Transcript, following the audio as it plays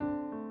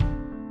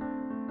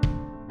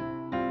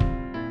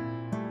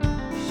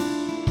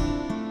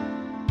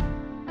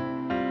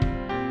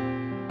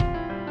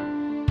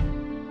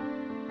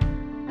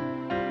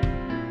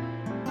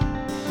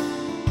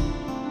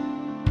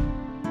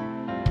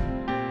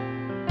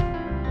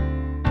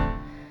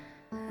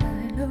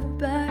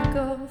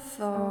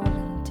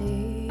fallen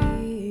tears,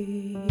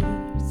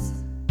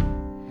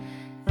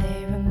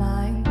 they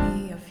remind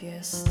me of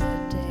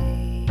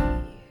yesterday.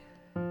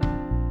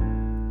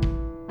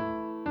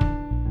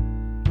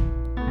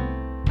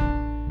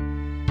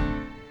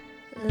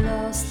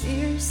 Lost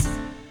years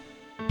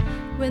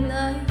when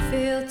I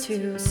failed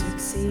to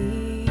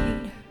succeed,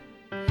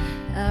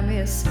 I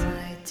miss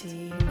my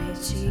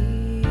teenage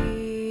years.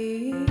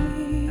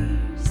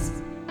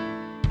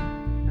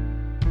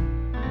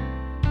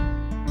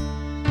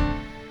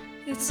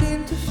 It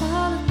seemed to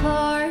fall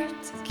apart,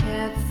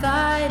 kept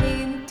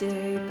fighting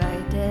day by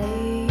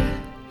day,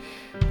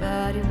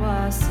 but it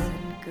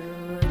wasn't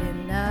good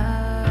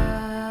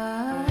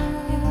enough.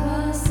 It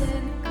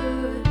wasn't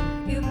good,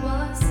 it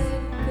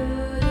wasn't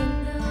good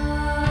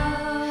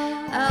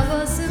enough. I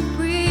wasn't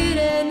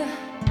breathing,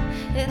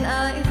 and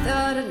I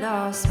thought I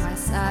lost my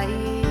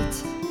sight.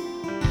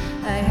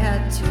 I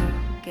had to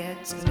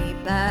get me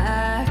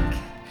back,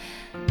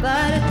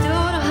 but I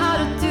don't know how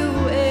to do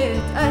it.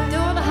 I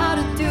don't know how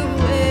to do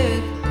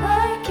it.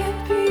 I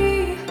can't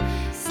be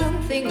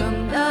something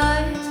I'm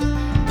not,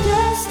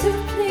 just to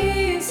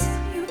please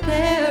you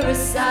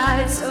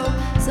parasite. So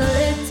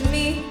let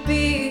me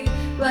be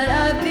what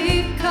I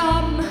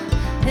become,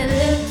 and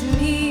let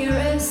me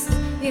rest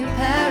in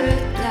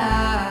paradise.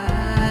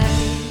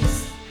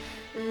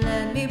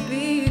 Let me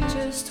be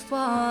just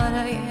what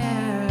I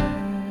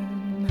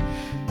am.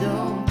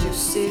 Don't you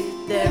sit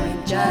there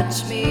and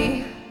judge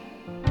me.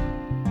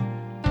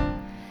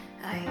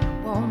 I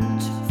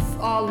won't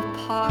fall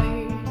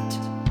apart.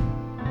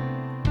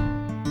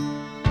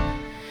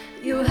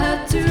 You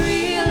had to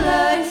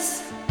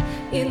realize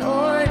in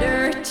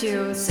order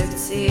to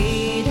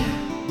succeed,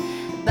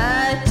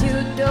 but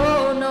you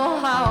don't know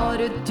how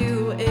to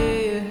do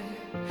it.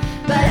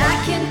 But I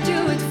can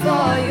do it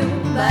for you,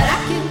 but I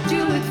can